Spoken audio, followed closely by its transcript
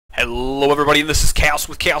Hello everybody, and this is Chaos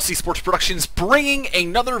with Chaos Esports Productions, bringing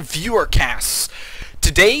another viewer cast.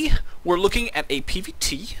 Today, we're looking at a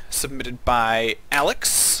PvT submitted by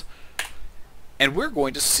Alex, and we're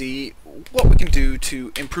going to see what we can do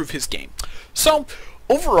to improve his game. So,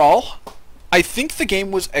 overall, I think the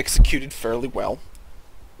game was executed fairly well.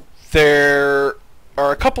 There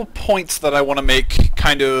are a couple points that I want to make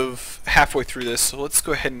kind of halfway through this, so let's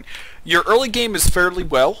go ahead and... Your early game is fairly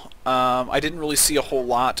well. I didn't really see a whole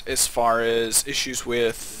lot as far as issues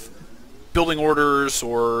with building orders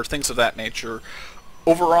or things of that nature.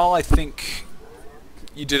 Overall, I think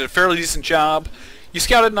you did a fairly decent job. You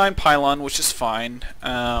scouted 9 pylon, which is fine.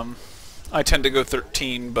 I tend to go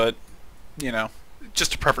 13, but, you know,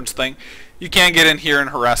 just a preference thing. You can get in here and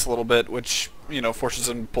harass a little bit, which, you know, forces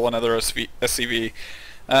them to pull another SCV.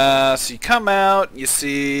 So you come out, you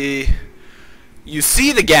see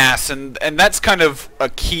the gas, and that's kind of a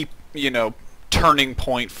key, you know, turning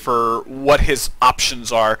point for what his options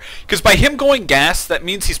are. Because by him going gas, that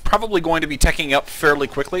means he's probably going to be teching up fairly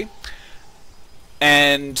quickly.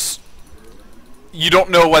 And you don't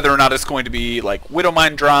know whether or not it's going to be like Widow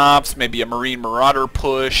Mine drops, maybe a Marine Marauder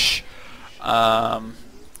push.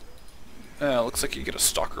 Looks like you get a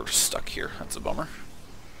Stalker stuck here. That's a bummer.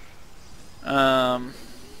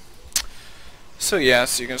 So yeah,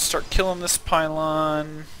 so you're going to start killing this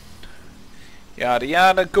pylon, yada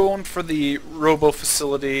yada, going for the robo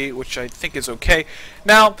facility, which I think is okay.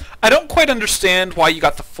 Now, I don't quite understand why you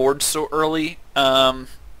got the forge so early.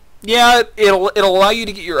 Yeah, it'll allow you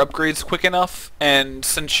to get your upgrades quick enough, and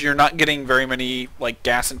since you're not getting very many like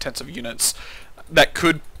gas intensive units, that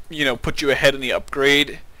could, you know, put you ahead in the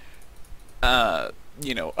upgrade,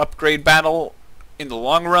 upgrade battle in the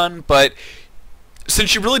long run, but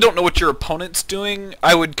since you really don't know what your opponent's doing,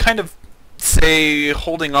 I would kind of say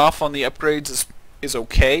holding off on the upgrades is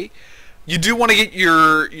okay. You do want to get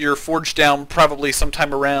your forge down probably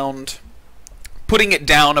sometime around... Putting it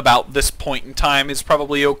down about this point in time is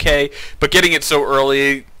probably okay, but getting it so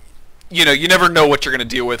early, you know, you never know what you're going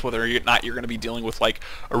to deal with, whether or not you're going to be dealing with like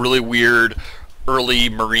a really weird early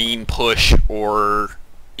Marine push or,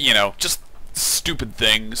 you know, just stupid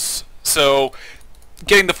things. So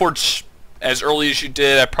getting the forge as early as you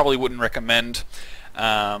did, I probably wouldn't recommend.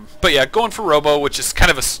 But yeah, going for Robo, which is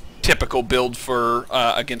kind of a typical build for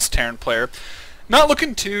against Terran player. Not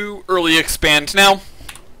looking to early expand. Now,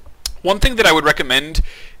 one thing that I would recommend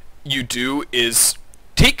you do is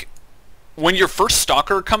take, when your first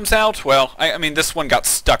Stalker comes out, well, I mean this one got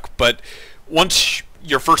stuck, but once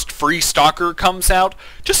your first free Stalker comes out,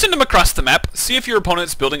 just send him across the map, see if your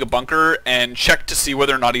opponent's building a bunker, and check to see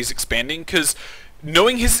whether or not he's expanding, because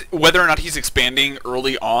knowing whether or not he's expanding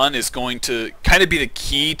early on is going to kind of be the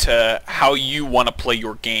key to how you want to play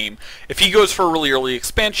your game. If he goes for a really early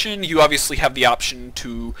expansion, you obviously have the option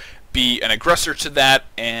to be an aggressor to that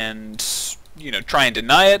and, you know, try and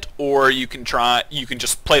deny it, or you can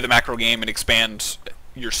just play the macro game and expand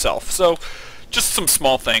yourself. So just some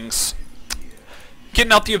small things.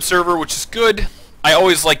 Getting out the observer, which is good. I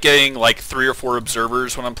always like getting like 3 or 4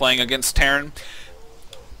 observers when I'm playing against Terran.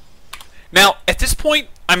 Now, at this point,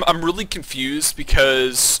 I'm really confused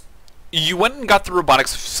because you went and got the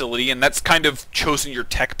robotics facility, and that's kind of chosen your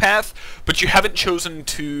tech path, but you haven't chosen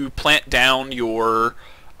to plant down your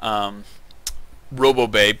Robo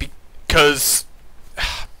Bay, because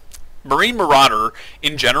Marine Marauder,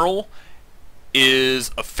 in general, is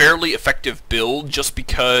a fairly effective build just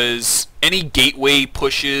because any gateway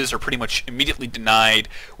pushes are pretty much immediately denied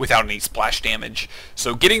without any splash damage.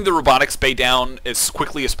 So getting the robotics bay down as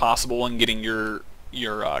quickly as possible and getting your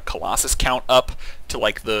Colossus count up to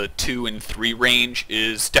like the 2 and 3 range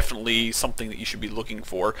is definitely something that you should be looking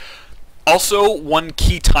for. Also, one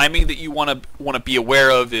key timing that you want to be aware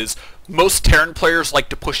of is most Terran players like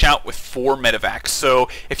to push out with 4 medevacs. So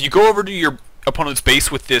if you go over to your opponent's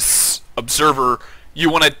base with this observer,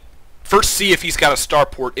 you want to first see if he's got a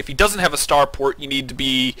starport. If he doesn't have a starport, you need to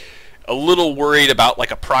be a little worried about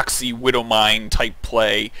like a proxy Widow Mine type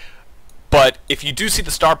play. But if you do see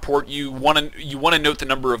the starport, you want to note the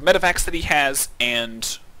number of medevacs that he has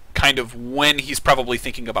and kind of when he's probably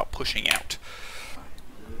thinking about pushing out.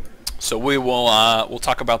 So we will we'll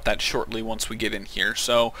talk about that shortly once we get in here.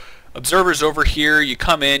 So observers over here, you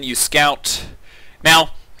come in, you scout.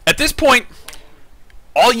 Now at this point,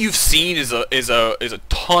 all you've seen is a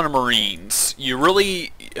ton of Marines. You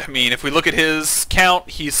really, I mean, if we look at his count,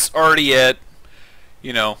 he's already at,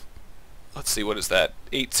 you know, let's see, what is that?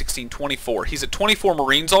 8, 16, 24. He's at 24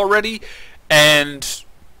 Marines already, and,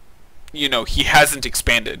 you know, he hasn't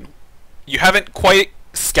expanded. You haven't quite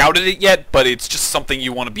scouted it yet, but it's just something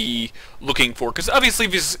you want to be looking for, because obviously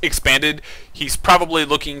if he's expanded, he's probably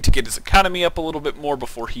looking to get his economy up a little bit more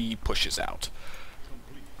before he pushes out.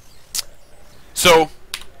 So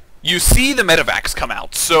you see the medevacs come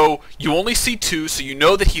out, so you only see 2, so you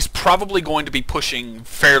know that he's probably going to be pushing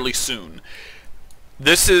fairly soon.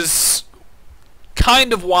 This is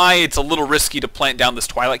kind of why it's a little risky to plant down this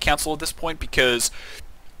Twilight Council at this point, because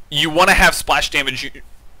you want to have splash damage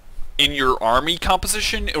in your army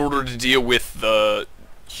composition in order to deal with the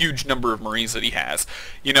huge number of Marines that he has.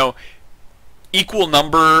 You know, equal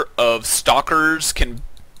number of Stalkers can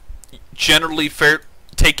generally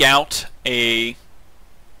take out a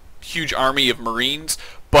huge army of Marines,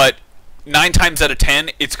 but 9 times out of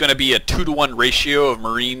 10 it's going to be a 2-to-1 ratio of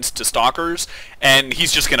Marines to Stalkers, and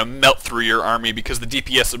he's just going to melt through your army because the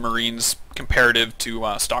DPS of Marines comparative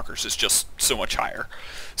to Stalkers is just so much higher.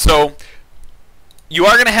 So you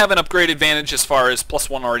are going to have an upgrade advantage as far as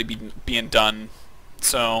 +1 already being done,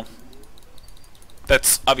 so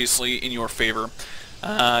that's obviously in your favor.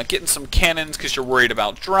 Getting some cannons because you're worried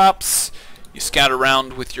about drops. You scout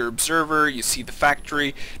around with your observer, you see the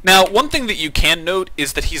factory. Now, one thing that you can note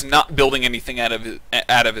is that he's not building anything out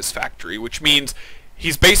of his factory, which means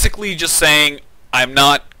he's basically just saying, I'm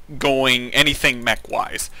not going anything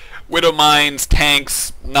mech-wise. Widow mines,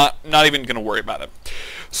 tanks, not even going to worry about it.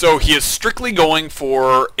 So he is strictly going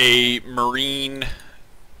for a Marine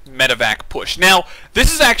medevac push. Now,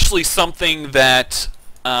 this is actually something that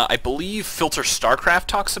I believe Filter StarCraft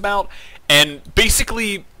talks about, and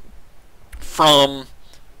basically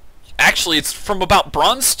it's from about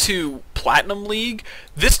Bronze to Platinum League,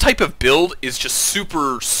 this type of build is just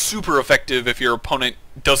super effective if your opponent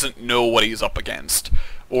doesn't know what he's up against,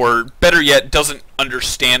 or better yet, doesn't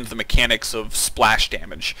understand the mechanics of splash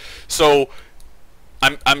damage. So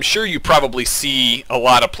I'm sure you probably see a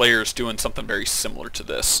lot of players doing something very similar to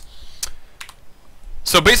this.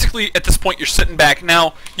 So basically, at this point, you're sitting back.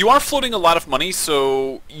 Now, you are floating a lot of money,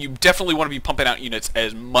 so you definitely want to be pumping out units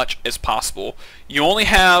as much as possible. You only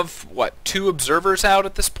have, what, 2 observers out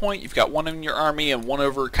at this point? You've got 1 in your army and 1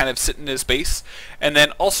 over kind of sitting in his base. And then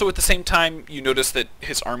also at the same time, you notice that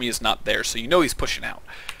his army is not there, so you know he's pushing out.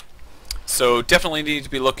 So definitely need to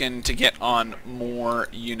be looking to get on more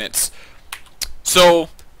units. So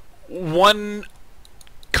one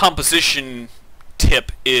composition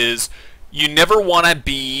tip is you never want to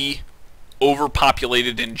be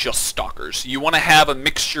overpopulated in just Stalkers. You want to have a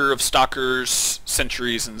mixture of Stalkers,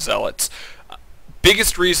 Sentries, and Zealots.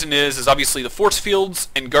 Biggest reason is obviously the force fields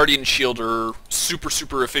and Guardian Shield are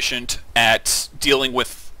super efficient at dealing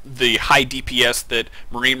with the high DPS that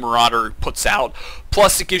Marine Marauder puts out.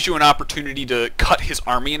 Plus, it gives you an opportunity to cut his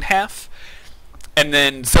army in half. And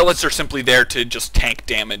then Zealots are simply there to just tank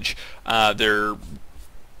damage.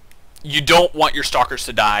 You don't want your Stalkers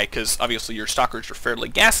to die, because obviously your Stalkers are fairly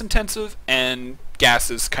gas intensive, and gas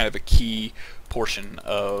is kind of a key portion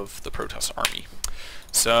of the Protoss army.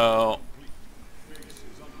 So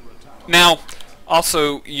now,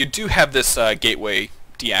 also, you do have this gateway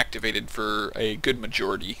deactivated for a good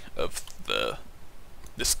majority of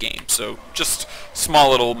this game. So just small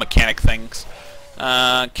little mechanic things.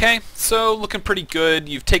 Okay, so looking pretty good.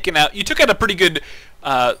 You took out a pretty good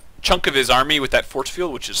chunk of his army with that force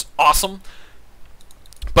field, which is awesome.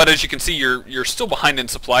 But as you can see, you're still behind in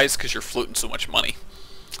supplies because you're floating so much money.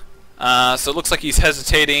 So it looks like he's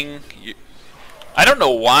hesitating. I don't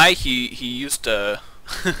know why he used a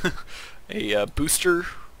booster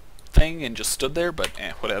thing and just stood there, but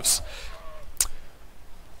whatevs.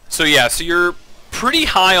 So yeah, so you're pretty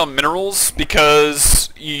high on minerals because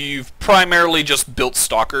you've primarily just built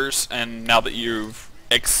Stalkers, and now that you've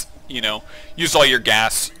used all your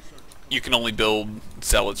gas, you can only build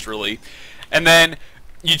Zealots really. And then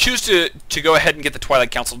you choose to go ahead and get the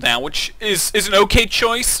Twilight Council down, which is an okay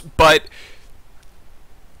choice, but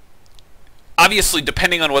obviously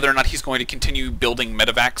depending on whether or not he's going to continue building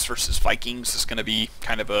medevacs versus Vikings is going to be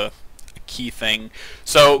kind of a key thing.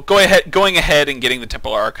 So going ahead and getting the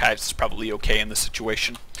Templar Archives is probably okay in this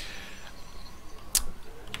situation.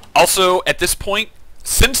 Also, at this point,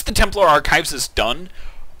 since the Templar Archives is done,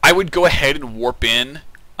 I would go ahead and warp in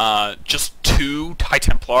just 2 High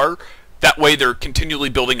Templar. That way they're continually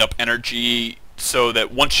building up energy, so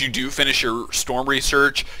that once you do finish your storm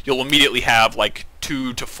research, you'll immediately have like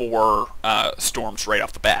 2 to 4 storms right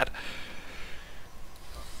off the bat.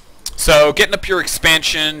 So getting up your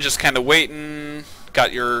expansion, just kind of waiting.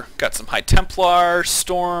 Got some High Templar.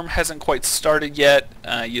 Storm hasn't quite started yet.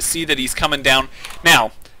 You see that he's coming down.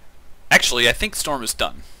 Now, actually, I think Storm is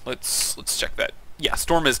done. Let's check that. Yeah,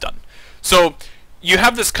 Storm is done. So you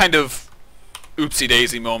have this kind of oopsie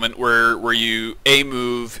daisy moment where you A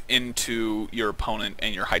move into your opponent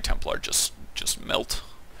and your High Templar just melt.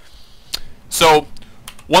 So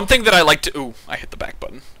one thing that I like to I hit the back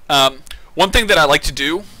button. One thing that I like to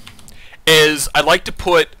do is I like to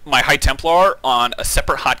put my High Templar on a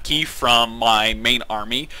separate hotkey from my main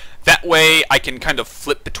army. That way I can kind of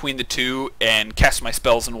flip between the two and cast my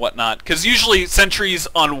spells and whatnot. Because usually sentries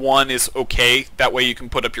on one is okay. That way you can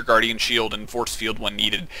put up your Guardian Shield and Force Field when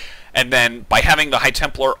needed. And then by having the High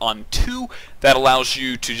Templar on 2, that allows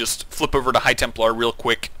you to just flip over to High Templar real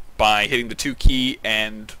quick by hitting the 2 key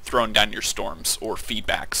and throwing down your storms or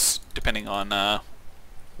feedbacks, depending on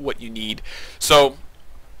what you need. So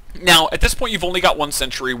now, at this point, you've only got 1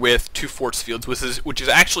 sentry with 2 force fields, which is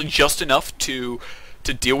actually just enough to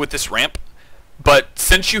deal with this ramp. But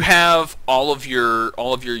since you have all of your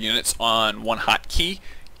units on 1 hotkey,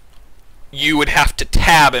 you would have to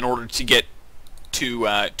tab in order to get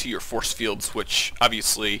to your force fields, which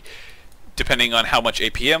obviously, depending on how much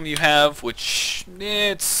APM you have, which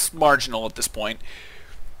it's marginal at this point,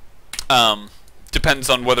 depends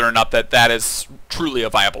on whether or not that is truly a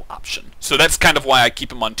viable option. So that's kind of why I keep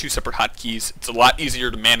them on 2 separate hotkeys. It's a lot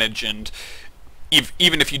easier to manage, and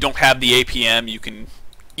even if you don't have the APM, you can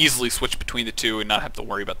easily switch between the two and not have to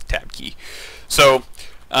worry about the tab key. So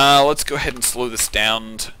let's go ahead and slow this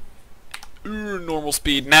down to normal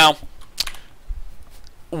speed. Now,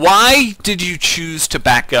 why did you choose to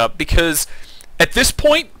back up? Because at this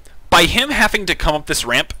point, by him having to come up this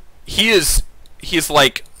ramp, he is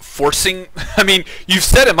like forcing. I mean, you've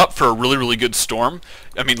set him up for a really good storm.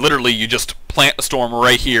 I mean, literally, you just plant a storm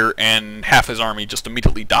right here, and half his army just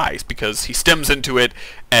immediately dies because he stems into it,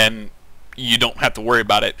 and you don't have to worry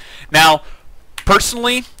about it. Now,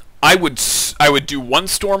 personally, I would do 1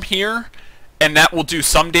 storm here, and that will do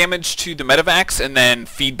some damage to the medevacs, and then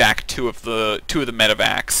feed back two of the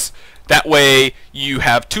medevacs. That way, you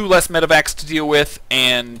have 2 less medevacs to deal with,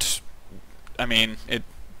 and I mean, it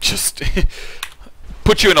just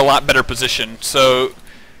puts you in a lot better position. So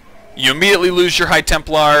you immediately lose your High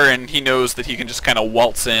Templar, and he knows that he can just kind of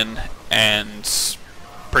waltz in and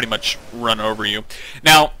pretty much run over you.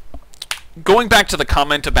 Now, going back to the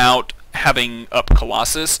comment about having up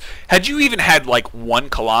Colossus, had you even had like 1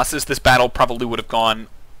 Colossus, this battle probably would have gone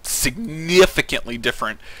significantly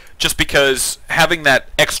different, just because having that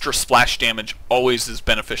extra splash damage always is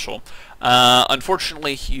beneficial.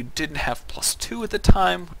 Unfortunately, you didn't have +2 at the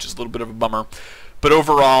time, which is a little bit of a bummer. But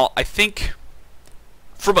overall, I think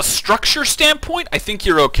from a structure standpoint, I think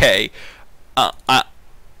you're okay. I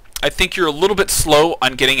think you're a little bit slow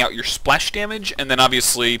on getting out your splash damage, and then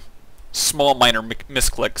obviously small minor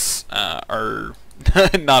misclicks are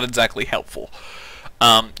not exactly helpful.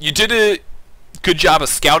 You did a good job of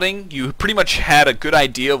scouting. You pretty much had a good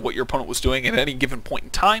idea of what your opponent was doing at any given point in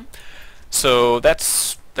time. So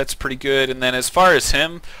that's pretty good. And then as far as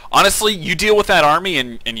him, honestly, you deal with that army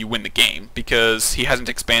and you win the game, because he hasn't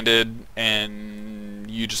expanded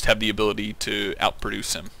and you just have the ability to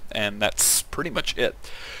outproduce him. And that's pretty much it.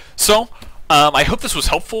 So I hope this was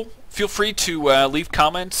helpful. Feel free to leave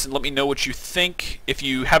comments and let me know what you think. If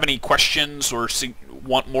you have any questions or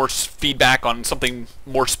want more feedback on something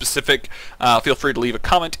more specific, feel free to leave a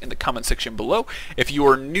comment in the comment section below. If you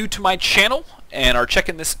are new to my channel and are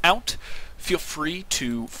checking this out, feel free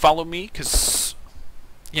to follow me, because,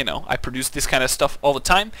 you know, I produce this kind of stuff all the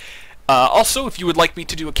time. Also, if you would like me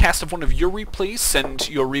to do a cast of one of your replays, send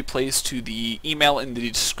your replays to the email in the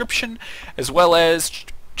description, as well as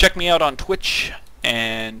check me out on Twitch,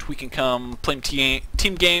 and we can come play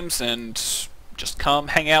team games and just come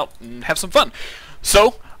hang out and have some fun.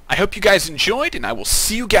 So, I hope you guys enjoyed, and I will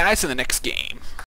see you guys in the next game.